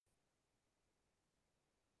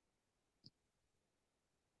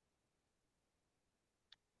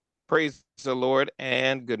Praise the Lord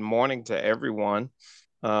and good morning to everyone.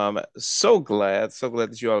 So glad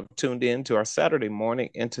that you all tuned in to our Saturday morning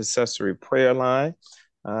intercessory prayer line.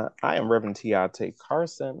 I am Reverend Tiate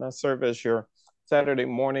Carson. I serve as your Saturday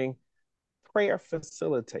morning prayer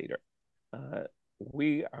facilitator.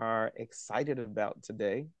 We are excited about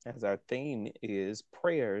today as our theme is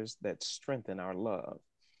prayers that strengthen our love.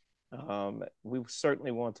 We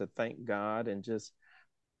certainly want to thank God and just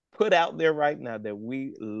put out there right now that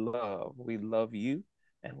we love you,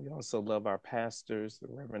 and we also love our pastors, the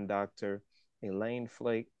Reverend Dr. Elaine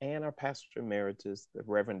Flake, and our pastor emeritus, the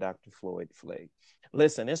Reverend Dr. Floyd Flake.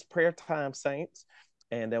 Listen, it's prayer time, saints,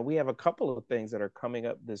 and we have a couple of things that are coming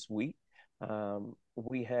up this week.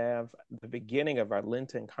 We have the beginning of our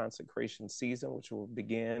Lenten consecration season, which will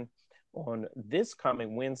begin on this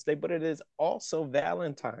coming Wednesday, but it is also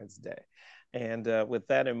Valentine's Day. And with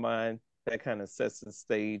that in mind, that kind of sets the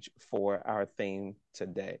stage for our theme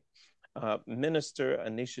today. Minister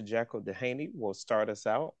Aneesha Jacko-Duhaney will start us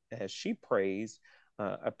out as she prays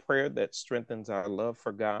a prayer that strengthens our love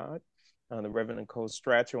for God. The Reverend Nicole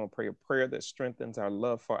Stratchan will pray a prayer that strengthens our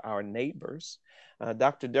love for our neighbors.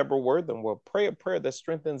 Dr. Deborah Wortham will pray a prayer that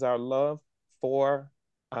strengthens our love for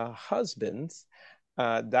husbands.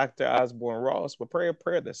 Dr. Osbourn Ross will pray a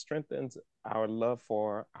prayer that strengthens our love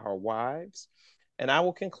for our wives. And I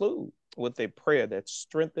will conclude with a prayer that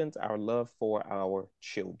strengthens our love for our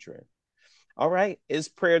children. All right, it's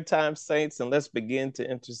prayer time, saints, and let's begin to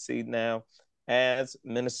intercede now as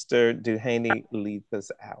Minister Duhaney leads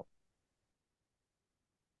us out.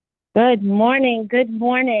 Good morning. Good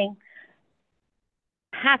morning.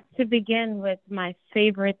 I have to begin with my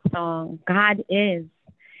favorite song, God Is.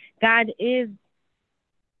 God is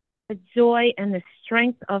the joy and the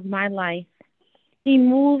strength of my life. He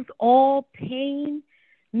moves all pain,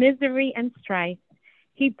 misery, and strife.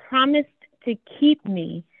 He promised to keep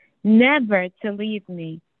me, never to leave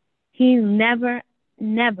me. He never,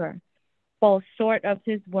 never falls short of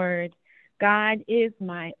his word. God is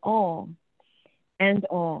my all and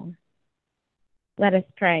all. Let us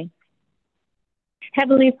pray.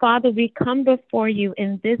 Heavenly Father, we come before you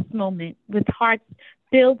in this moment with hearts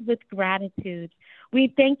filled with gratitude.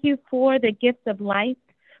 We thank you for the gift of life,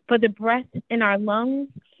 for the breath in our lungs,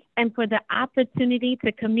 and for the opportunity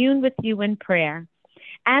to commune with you in prayer.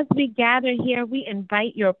 As we gather here, we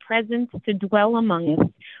invite your presence to dwell among us.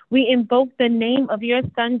 We invoke the name of your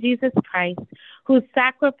Son, Jesus Christ, whose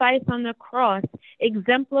sacrifice on the cross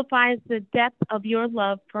exemplifies the depth of your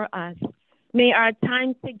love for us. May our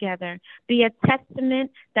time together be a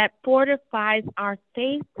testament that fortifies our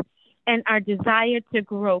faith and our desire to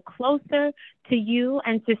grow closer to you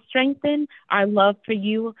and to strengthen our love for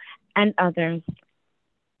you and others.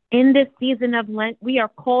 In this season of Lent, we are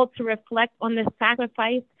called to reflect on the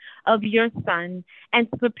sacrifice of your Son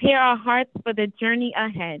and to prepare our hearts for the journey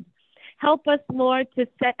ahead. Help us, Lord, to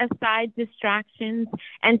set aside distractions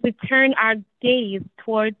and to turn our gaze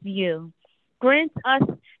towards you. Grant us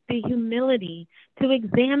the humility to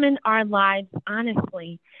examine our lives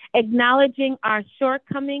honestly, acknowledging our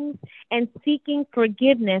shortcomings and seeking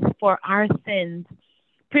forgiveness for our sins.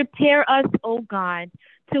 Prepare us, O God,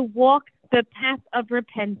 to walk the path of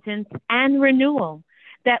repentance and renewal,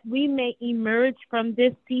 that we may emerge from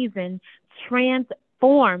this season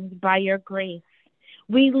transformed by your grace.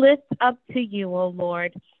 We lift up to you, O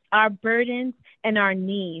Lord, our burdens and our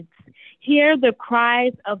needs. Hear the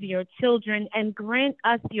cries of your children and grant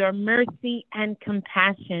us your mercy and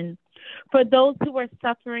compassion. For those who are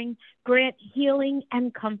suffering, grant healing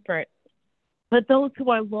and comfort. For those who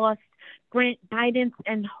are lost, grant guidance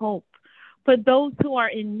and hope. For those who are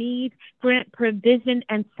in need, grant provision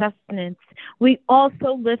and sustenance. We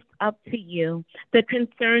also lift up to you the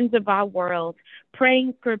concerns of our world,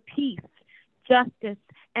 praying for peace, justice,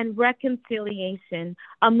 and reconciliation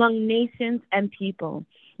among nations and people.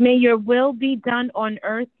 May your will be done on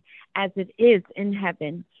earth as it is in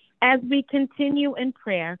heaven. As we continue in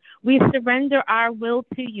prayer, we surrender our will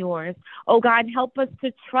to yours. Oh God, help us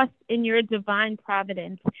to trust in your divine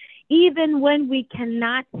providence. Even when we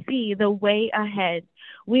cannot see the way ahead,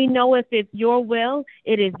 we know if it's your will,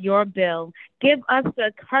 it is your bill. Give us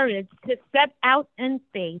the courage to step out in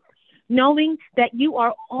faith, knowing that you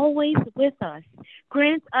are always with us.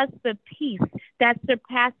 Grant us the peace that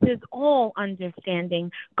surpasses all understanding,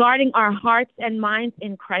 guarding our hearts and minds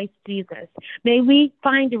in Christ Jesus. May we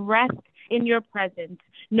find rest in your presence,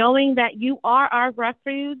 knowing that you are our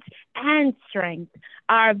refuge and strength,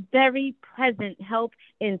 our very present help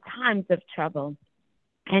in times of trouble.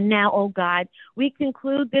 And now, oh God, we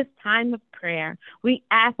conclude this time of prayer. We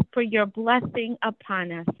ask for your blessing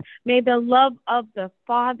upon us. May the love of the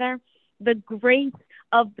Father, the grace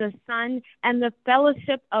of the Son, and the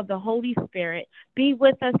fellowship of the Holy Spirit be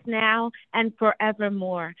with us now and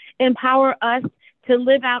forevermore. Empower us to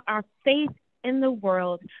live out our faith in the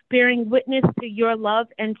world, bearing witness to your love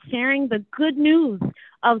and sharing the good news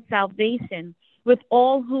of salvation with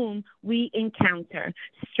all whom we encounter.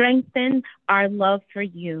 Strengthen our love for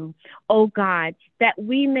you, O God, that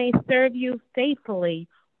we may serve you faithfully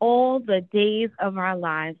all the days of our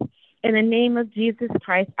lives. In the name of Jesus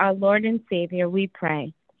Christ, our Lord and Savior, we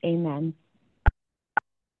pray. Amen.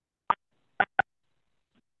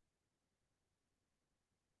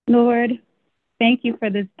 Lord, thank you for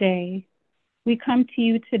this day. We come to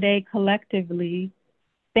you today collectively,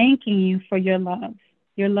 thanking you for your love.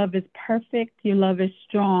 Your love is perfect. Your love is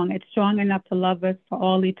strong. It's strong enough to love us for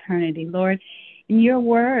all eternity. Lord, in your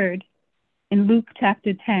word, in Luke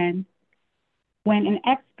chapter 10, when an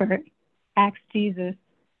expert asked Jesus,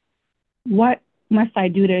 what must I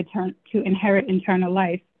do to inherit eternal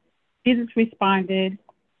life? Jesus responded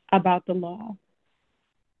about the law.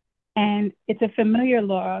 And it's a familiar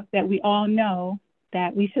law that we all know,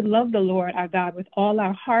 that we should love the Lord our God with all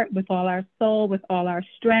our heart, with all our soul, with all our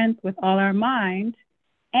strength, with all our mind,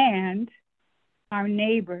 and our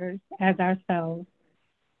neighbors as ourselves.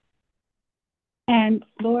 And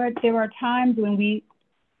Lord, there are times when we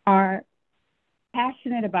are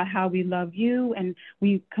passionate about how we love you, and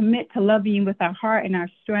we commit to loving you with our heart and our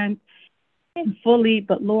strength and fully.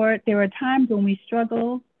 But Lord, there are times when we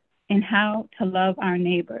struggle in how to love our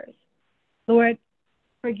neighbors. Lord,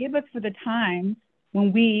 forgive us for the times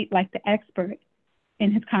when we, like the expert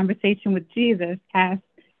in his conversation with Jesus, asked,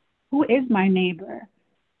 who is my neighbor?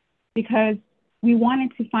 Because we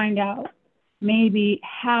wanted to find out maybe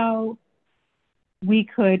how we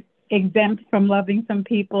could exempt from loving some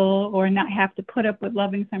people or not have to put up with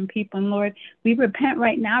loving some people. And Lord, we repent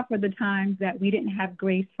right now for the times that we didn't have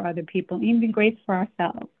grace for other people, even grace for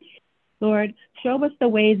ourselves. Lord, show us the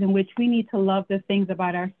ways in which we need to love the things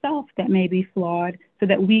about ourselves that may be flawed so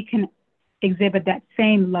that we can exhibit that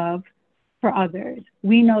same love for others.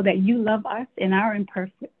 We know that you love us in our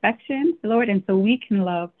imperfections, Lord, and so we can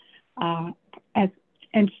love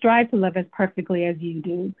and strive to love as perfectly as you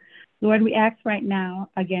do. Lord, we ask right now,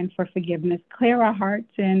 again, for forgiveness. Clear our hearts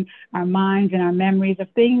and our minds and our memories of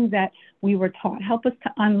things that we were taught. Help us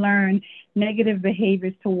to unlearn negative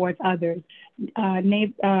behaviors towards others,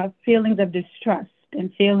 feelings of distrust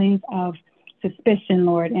and feelings of suspicion,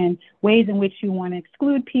 Lord, and ways in which you want to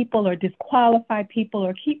exclude people or disqualify people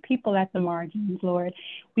or keep people at the margins, Lord.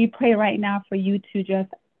 We pray right now for you to just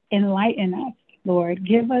enlighten us, Lord.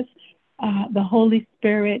 Give us the Holy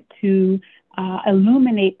Spirit to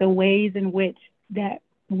illuminate the ways in which that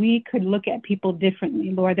we could look at people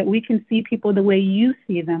differently, Lord, that we can see people the way you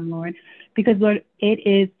see them, Lord, because, Lord, it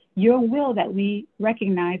is your will that we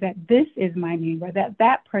recognize that this is my neighbor,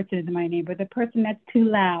 that person is my neighbor, the person that's too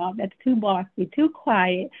loud, that's too bossy, too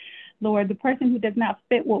quiet, Lord, the person who does not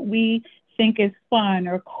fit what we think is fun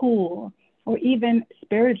or cool or even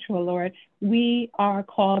spiritual, Lord. We are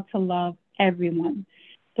called to love everyone.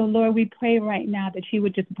 So, Lord, we pray right now that you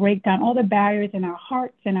would just break down all the barriers in our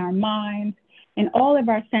hearts and our minds and all of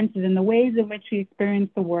our senses and the ways in which we experience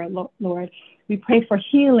the world, Lord. We pray for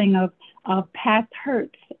healing of past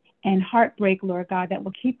hurts and heartbreak, Lord God, that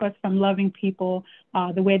will keep us from loving people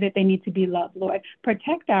the way that they need to be loved, Lord.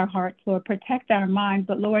 Protect our hearts, Lord. Protect our minds.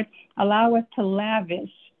 But, Lord, allow us to lavish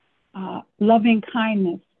loving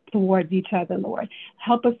kindness towards each other, Lord.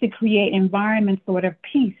 Help us to create environments, Lord, of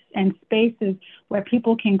peace and spaces where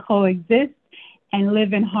people can coexist and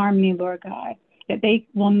live in harmony, Lord God, that they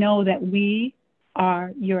will know that we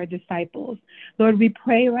are your disciples. Lord, we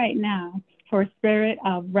pray right now for a spirit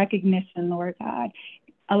of recognition, Lord God.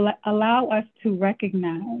 Allow us to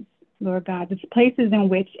recognize, Lord God, the places in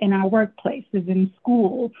which, in our workplaces, in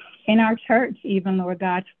school, in our church even, Lord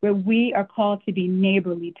God, where we are called to be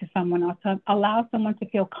neighborly to someone else, to allow someone to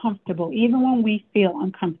feel comfortable, even when we feel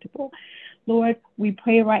uncomfortable. Lord, we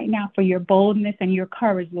pray right now for your boldness and your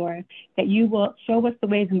courage, Lord, that you will show us the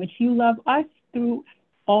ways in which you love us through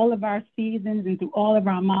all of our seasons and through all of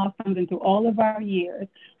our milestones and through all of our years,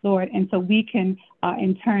 Lord, and so we can,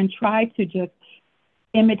 in turn, try to just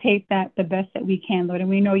imitate that the best that we can, Lord. And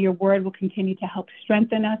we know your word will continue to help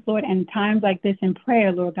strengthen us, Lord. And times like this in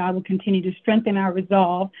prayer, Lord God, will continue to strengthen our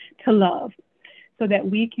resolve to love so that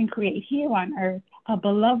we can create here on earth a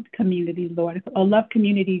beloved community, Lord, a loved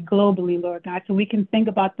community globally, Lord God, so we can think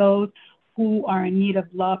about those who are in need of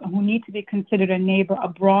love and who need to be considered a neighbor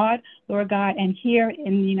abroad, Lord God, and here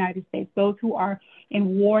in the United States, those who are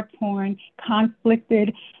in war-torn,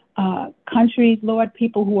 conflicted countries, Lord,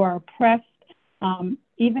 people who are oppressed,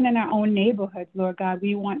 even in our own neighborhoods, Lord God.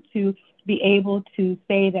 We want to be able to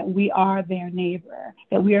say that we are their neighbor,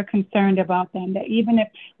 that we are concerned about them, that even if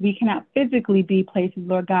we cannot physically be places,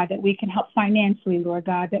 Lord God, that we can help financially, Lord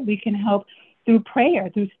God, that we can help through prayer,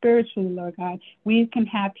 through spiritually, Lord God. We can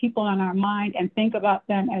have people on our mind and think about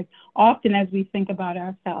them as often as we think about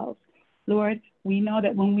ourselves. Lord, we know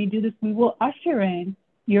that when we do this, we will usher in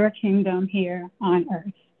your kingdom here on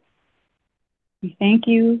earth. We thank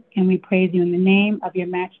you and we praise you in the name of your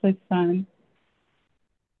matchless Son,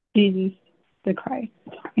 Jesus the Christ.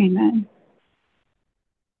 Amen.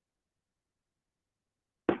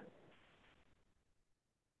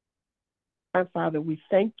 Our Father, we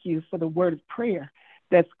thank you for the word of prayer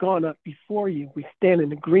that's gone up before you. We stand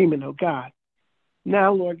in agreement, oh God.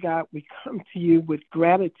 Now, Lord God, we come to you with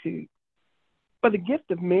gratitude for the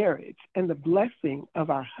gift of marriage and the blessing of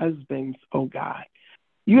our husbands, oh God.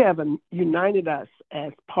 You have united us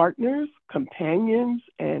as partners, companions,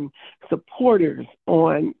 and supporters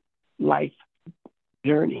on life's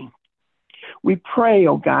journey. We pray,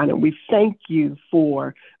 oh God, and we thank you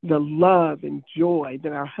for the love and joy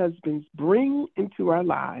that our husbands bring into our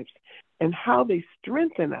lives and how they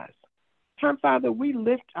strengthen us. Our Father, we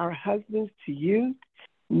lift our husbands to you,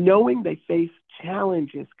 knowing they face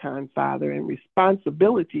challenges, kind Father, and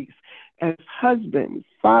responsibilities as husbands,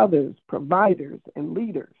 fathers, providers, and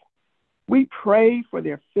leaders. We pray for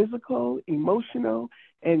their physical, emotional,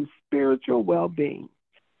 and spiritual well-being.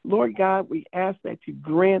 Lord God, we ask that you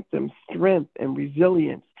grant them strength and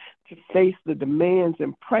resilience to face the demands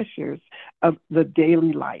and pressures of the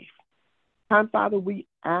daily life. Kind Father, we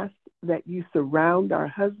ask that you surround our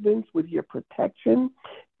husbands with your protection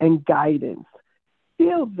and guidance.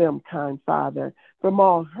 Shield them, kind Father, from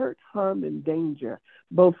all hurt, harm, and danger,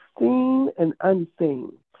 both seen and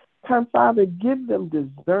unseen. Kind Father, give them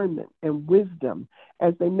discernment and wisdom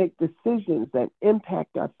as they make decisions that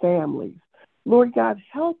impact our families. Lord God,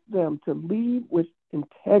 help them to lead with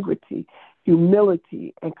integrity,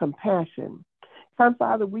 humility, and compassion. Kind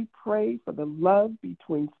Father, we pray for the love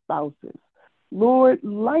between spouses. Lord,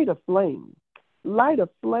 light a flame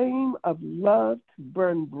of love to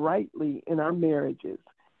burn brightly in our marriages.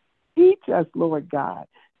 Teach us, Lord God,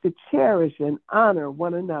 to cherish and honor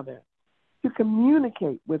one another, to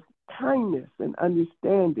communicate with kindness and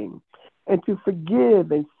understanding, and to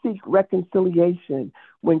forgive and seek reconciliation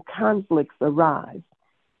when conflicts arise.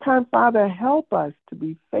 Kind Father, help us to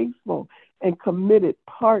be faithful and committed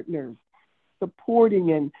partners,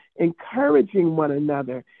 supporting and encouraging one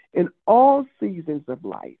another in all seasons of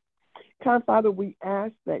life. Kind Father, we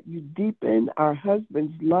ask that you deepen our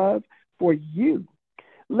husbands' love for you.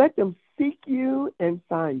 Let them seek you and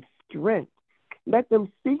find strength. Let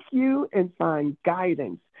them seek you and find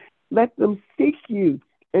guidance. Let them seek you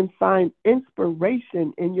and find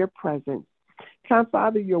inspiration in your presence. Kind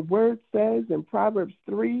Father, your word says in Proverbs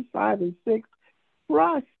 3, 5, and 6,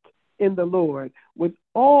 trust in the Lord with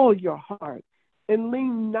all your heart and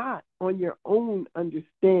lean not on your own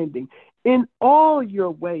understanding. In all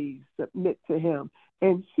your ways submit to him,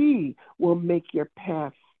 and he will make your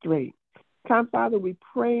path straight. Kind Father, we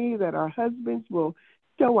pray that our husbands will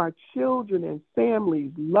show our children and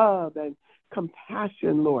families love and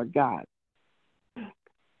compassion, Lord God,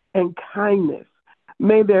 and kindness.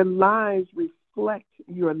 May their lives reflect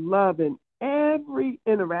your love in every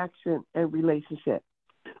interaction and relationship.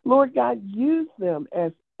 Lord God, use them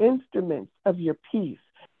as instruments of your peace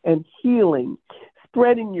and healing,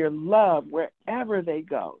 spreading your love wherever they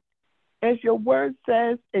go. As your word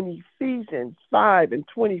says in Ephesians 5 and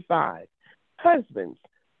 25, husbands,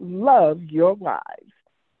 love your wives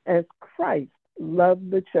as Christ loved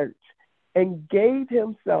the church and gave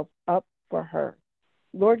himself up for her.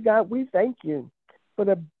 Lord God, we thank you for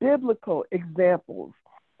the biblical examples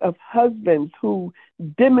of husbands who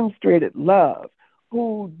demonstrated love,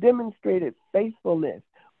 who demonstrated faithfulness,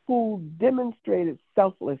 who demonstrated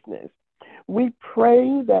selflessness. We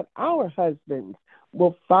pray that our husbands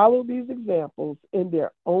will follow these examples in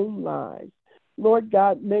their own lives. Lord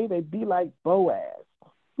God, may they be like Boaz,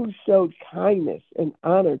 who showed kindness and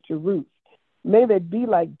honor to Ruth. May they be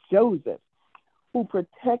like Joseph, who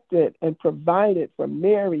protected and provided for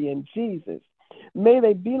Mary and Jesus. May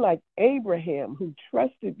they be like Abraham, who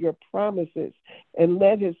trusted your promises and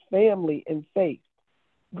led his family in faith.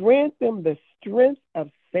 Grant them the strength of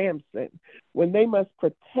Samson when they must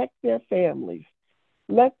protect their families.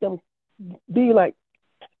 Let them be like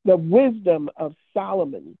the wisdom of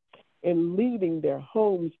Solomon in leading their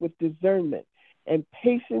homes with discernment, and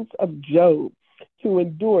patience of Job to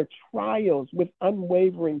endure trials with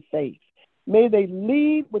unwavering faith. May they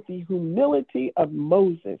lead with the humility of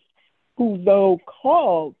Moses, who, though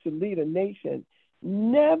called to lead a nation,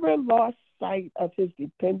 never lost sight of his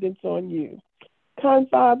dependence on you. Kind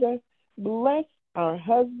Father, bless our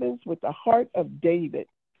husbands with the heart of David,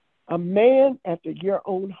 a man after your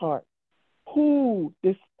own heart, who,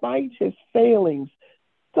 despite his failings,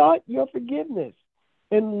 sought your forgiveness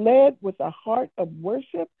and led with a heart of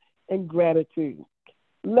worship and gratitude.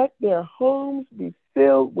 Let their homes be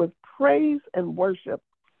filled with praise and worship,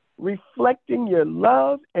 reflecting your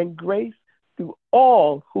love and grace to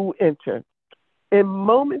all who enter. In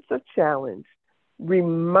moments of challenge,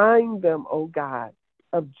 remind them, O God,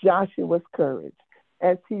 of Joshua's courage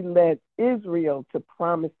as he led Israel to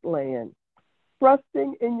promised land,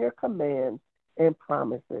 trusting in your commands and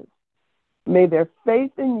promises. May their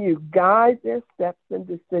faith in you guide their steps and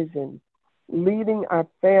decisions, leading our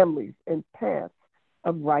families in paths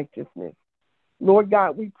of righteousness. Lord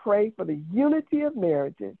God, we pray for the unity of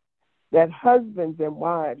marriages, that husbands and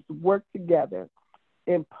wives work together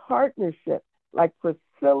in partnership like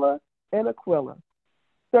Priscilla and Aquila,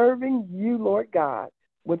 serving you, Lord God,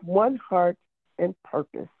 with one heart and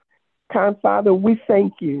purpose. Kind Father, we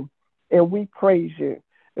thank you and we praise you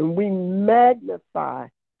and we magnify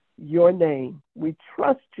your name. We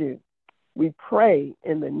trust you. We pray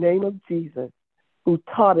in the name of Jesus, who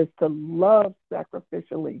taught us to love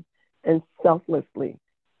sacrificially and selflessly,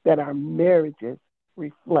 that our marriages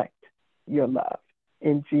reflect your love.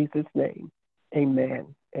 In Jesus' name,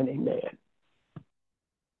 amen and amen.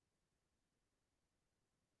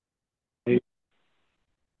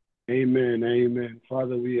 Amen. Amen.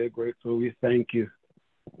 Father, we are grateful. We thank you.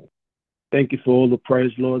 Thank you for all the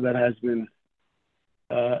praise, Lord, that has been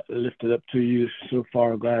lifted up to you so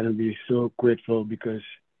far, God, and be so grateful because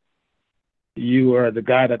you are the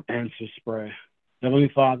God that answers prayer.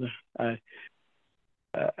 Heavenly Father, as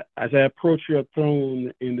I approach your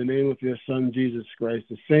throne in the name of your Son, Jesus Christ,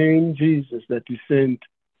 the same Jesus that you sent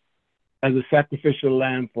as a sacrificial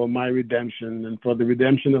lamb for my redemption and for the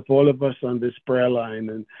redemption of all of us on this prayer line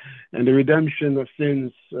and the redemption of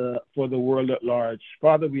sins for the world at large.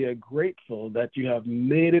 Father, we are grateful that you have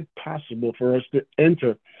made it possible for us to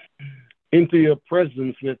enter into your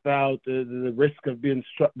presence without the risk of being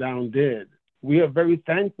struck down dead. We are very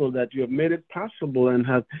thankful that you have made it possible and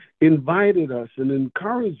have invited us and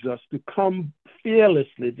encouraged us to come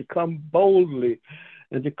fearlessly, to come boldly,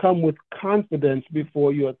 and to come with confidence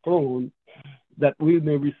before your throne, that we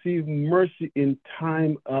may receive mercy in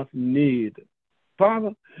time of need.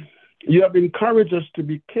 Father, you have encouraged us to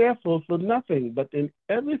be careful for nothing, but in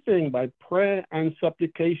everything by prayer and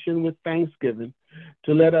supplication with thanksgiving,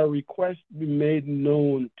 to let our requests be made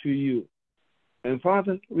known to you. And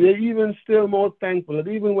Father, we are even still more thankful that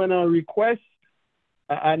even when our requests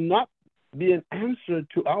are not being answered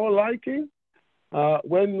to our liking,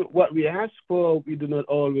 when what we ask for we do not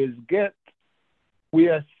always get, we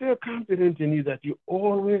are still confident in you that you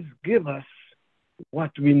always give us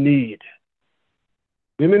what we need.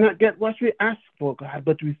 We may not get what we ask for, God,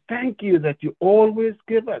 but we thank you that you always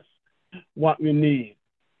give us what we need,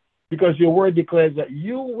 because your word declares that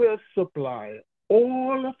you will supply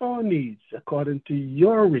all of our needs according to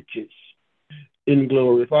your riches in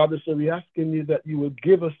glory. Father, so we ask in you that you will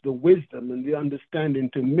give us the wisdom and the understanding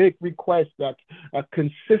to make requests that are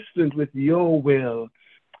consistent with your will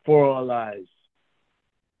for our lives.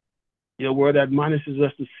 Your word admonishes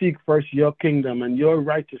us to seek first your kingdom and your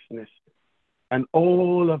righteousness, and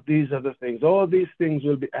all of these other things, all these things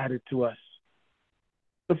will be added to us.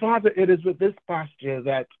 So Father, it is with this posture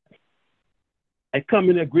that I come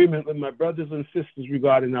in agreement with my brothers and sisters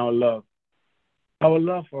regarding our love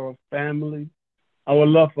for our family, our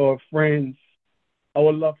love for our friends,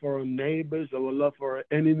 our love for our neighbors, our love for our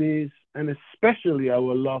enemies, and especially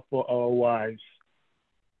our love for our wives.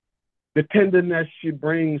 The tenderness she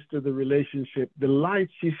brings to the relationship, the light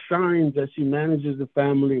she shines as she manages the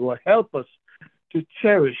family will help us to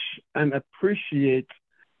cherish and appreciate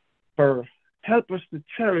her. Help us to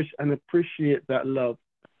cherish and appreciate that love.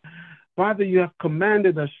 Father, you have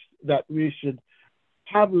commanded us that we should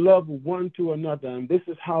have love one to another, and this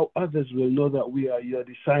is how others will know that we are your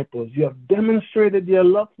disciples. You have demonstrated your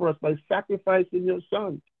love for us by sacrificing your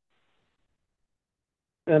Son.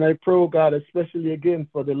 And I pray, God, especially again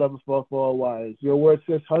for the love for our wives. Your word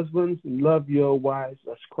says, husbands, love your wives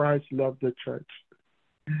as Christ loved the church.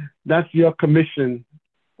 That's your commission,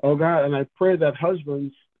 oh God, and I pray that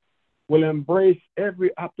husbands will embrace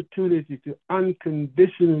every opportunity to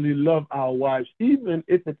unconditionally love our wives, even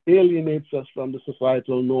if it alienates us from the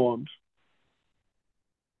societal norms.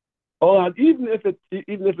 Or even if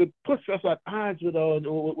it puts us at odds with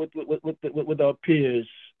our peers.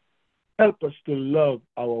 Help us to love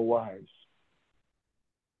our wives.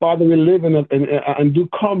 Father, we live and do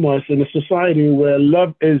commerce in a society where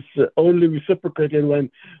love is only reciprocated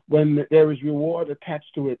when there is reward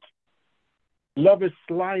attached to it. Love is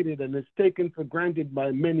slighted and is taken for granted by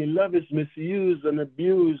many. Love is misused and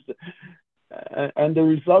abused. And the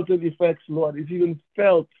resultant effects, Lord, is even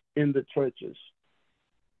felt in the churches.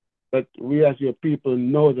 But we as your people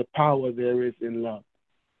know the power there is in love.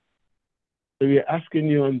 So we are asking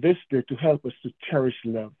you on this day to help us to cherish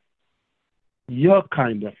love, your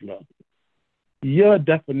kind of love, your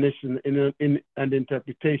definition and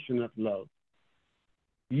interpretation of love,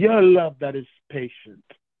 your love that is patient,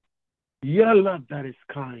 your love that is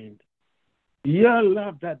kind, your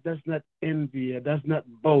love that does not envy, does not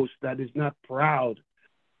boast, that is not proud,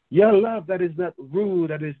 your love that is not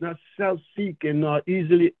rude, that is not self-seeking nor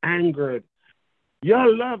easily angered,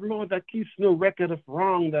 your love, Lord, that keeps no record of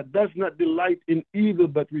wrong, that does not delight in evil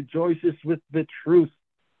but rejoices with the truth.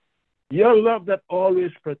 Your love that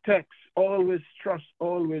always protects, always trusts,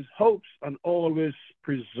 always hopes, and always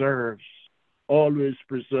preserves, always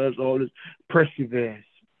perseveres.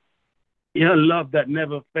 Your love that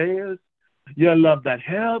never fails, your love that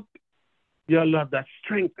helps, your love that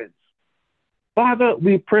strengthens. Father,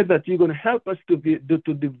 we pray that you're going to help us to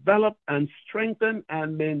develop and strengthen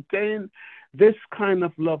and maintain this kind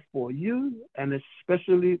of love for you and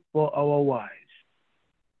especially for our wives.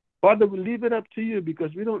 Father, we leave it up to you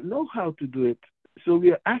because we don't know how to do it. So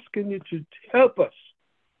we are asking you to help us.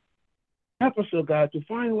 Help us, oh God, to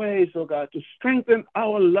find ways, oh God, to strengthen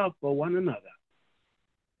our love for one another.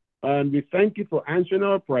 And we thank you for answering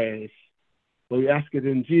our prayers. So we ask it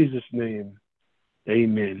in Jesus' name.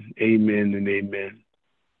 Amen, amen, and amen.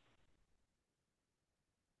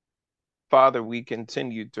 Father, we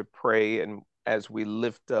continue to pray, and as we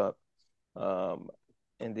lift up,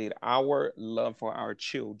 indeed, our love for our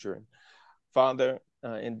children. Father,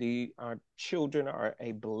 indeed, our children are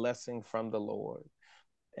a blessing from the Lord.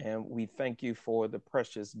 And we thank you for the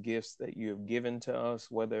precious gifts that you have given to us,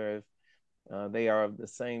 whether they are of the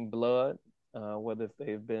same blood, whether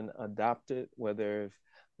they've been adopted, whether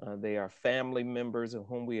they are family members of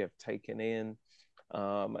whom we have taken in.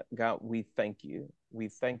 God, we thank you. We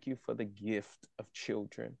thank you for the gift of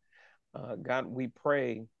children. God, we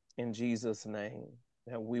pray in Jesus' name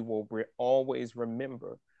that we will always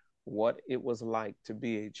remember what it was like to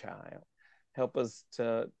be a child. Help us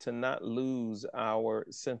to not lose our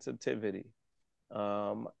sensitivity,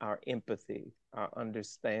 our empathy, our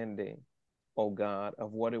understanding, oh God,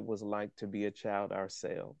 of what it was like to be a child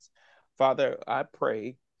ourselves. Father, I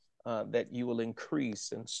pray that you will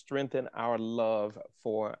increase and strengthen our love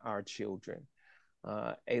for our children,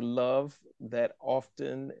 a love that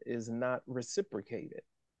often is not reciprocated.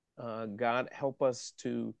 God, help us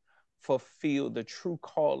to fulfill the true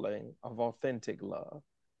calling of authentic love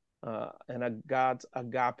and God's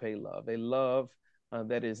agape love, a love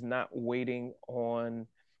that is not waiting on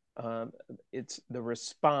it's the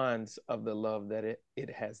response of the love that it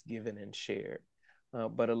has given and shared.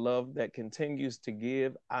 But a love that continues to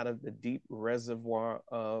give out of the deep reservoir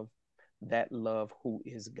of that love who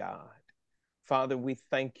is God. Father, we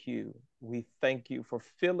thank you. We thank you for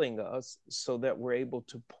filling us so that we're able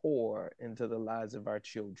to pour into the lives of our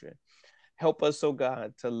children. Help us, oh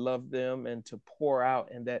God, to love them and to pour out,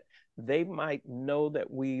 and that they might know that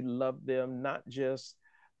we love them, not just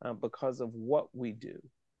because of what we do,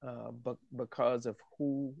 but because of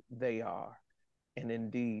who they are. And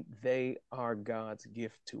indeed, they are God's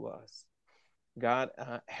gift to us. God,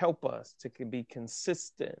 help us to be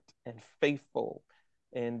consistent and faithful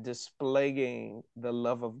in displaying the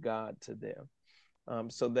love of God to them,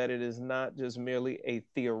 so that it is not just merely a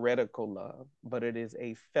theoretical love, but it is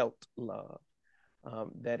a felt love,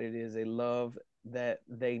 that it is a love that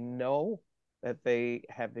they know, that they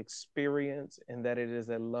have experienced, and that it is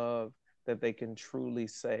a love that they can truly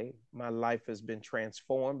say, my life has been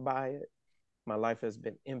transformed by it. My life has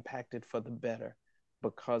been impacted for the better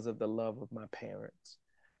because of the love of my parents.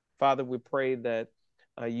 Father, we pray that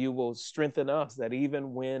you will strengthen us, that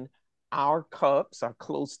even when our cups are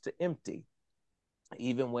close to empty,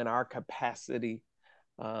 even when our capacity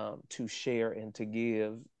to share and to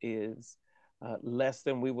give is less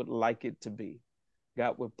than we would like it to be,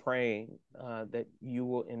 God, we're praying that you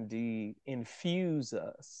will indeed infuse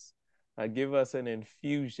us, give us an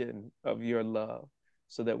infusion of your love,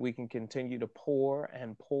 so that we can continue to pour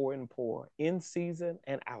and pour and pour in season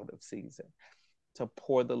and out of season, to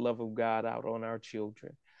pour the love of God out on our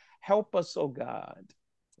children. Help us, oh God,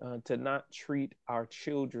 to not treat our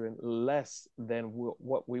children less than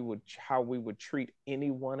how we would treat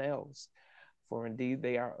anyone else. For indeed,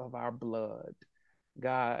 they are of our blood.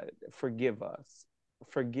 God, forgive us.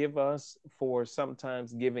 Forgive us for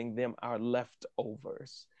sometimes giving them our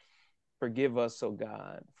leftovers. Forgive us, oh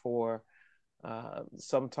God, for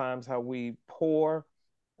sometimes how we pour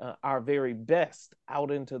our very best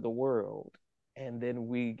out into the world, and then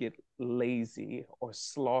we get lazy or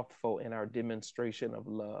slothful in our demonstration of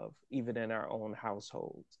love, even in our own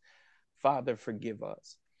households. Father, forgive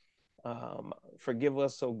us. Forgive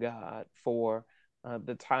us, oh God, for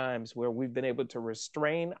the times where we've been able to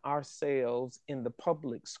restrain ourselves in the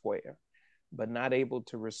public square, but not able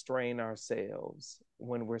to restrain ourselves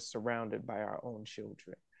when we're surrounded by our own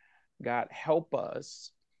children. God, help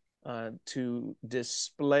us to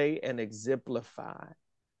display and exemplify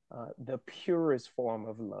the purest form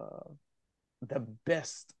of love, the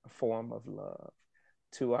best form of love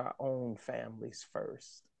to our own families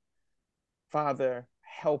first. Father,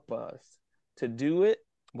 help us to do it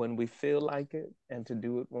when we feel like it and to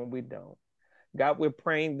do it when we don't. God, we're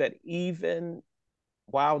praying that even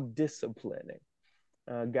while disciplining,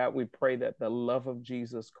 God, we pray that the love of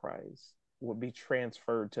Jesus Christ will be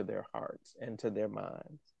transferred to their hearts and to their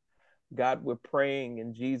minds. God, we're praying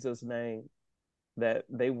in Jesus' name that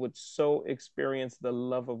they would so experience the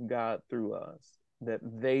love of God through us that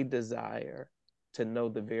they desire to know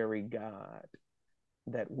the very God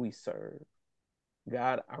that we serve.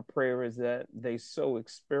 God, our prayer is that they so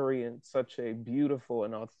experience such a beautiful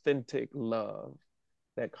and authentic love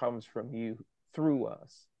that comes from you through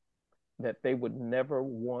us, that they would never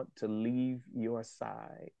want to leave your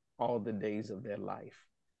side all the days of their life.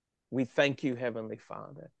 We thank you, Heavenly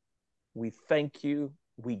Father. We thank you,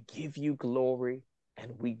 we give you glory,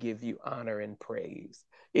 and we give you honor and praise.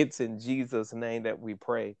 It's in Jesus' name that we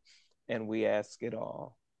pray and we ask it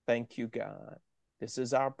all. Thank you, God. This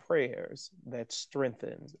is our prayers that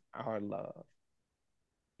strengthens our love.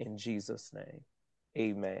 In Jesus' name,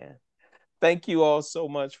 amen. Thank you all so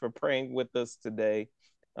much for praying with us today.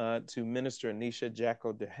 To Minister Aneesha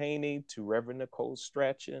Jacko-Duhaney, to Reverend Nicole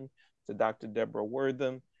Stratchan, to Dr. Deborah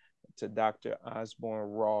Wortham, to Dr. Osbourn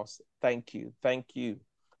Ross. Thank you. Thank you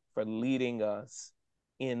for leading us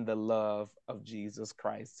in the love of Jesus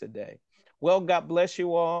Christ today. Well, God bless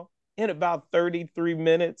you all. In about 33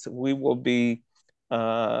 minutes, we will be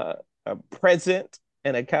present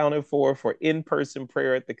and accounted for in-person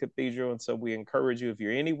prayer at the cathedral. And so we encourage you, if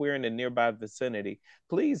you're anywhere in the nearby vicinity,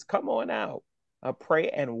 please come on out, pray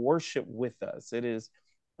and worship with us. It is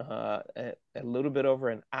a little bit over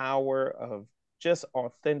an hour of just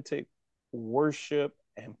authentic worship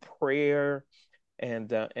and prayer.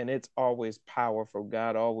 And it's always powerful.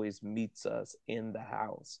 God always meets us in the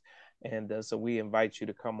house. And so we invite you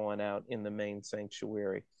to come on out in the main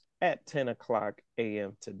sanctuary at 10 o'clock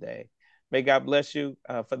a.m. today. May God bless you.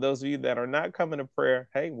 For those of you that are not coming to prayer,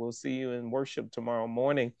 hey, we'll see you in worship tomorrow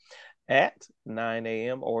morning at 9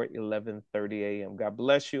 a.m. or 11:30 a.m. God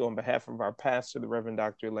bless you. On behalf of our pastor, the Reverend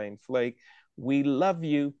Dr. Elaine Flake, we love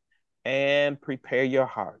you and prepare your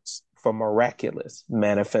hearts for miraculous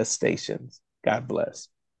manifestations. God bless.